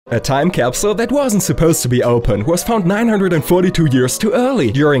A time capsule that wasn't supposed to be opened was found 942 years too early.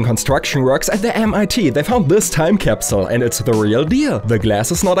 During construction works at the MIT, they found this time capsule, and it's the real deal. The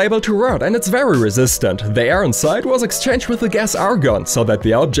glass is not able to rot and it's very resistant. The air inside was exchanged with the gas argon, so that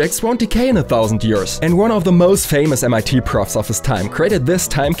the objects won't decay in 1,000 years. And one of the most famous MIT profs of his time created this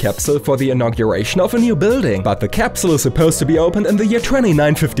time capsule for the inauguration of a new building. But the capsule is supposed to be opened in the year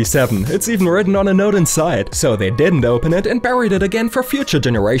 2957. It's even written on a note inside. So they didn't open it and buried it again for future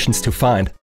generations to find.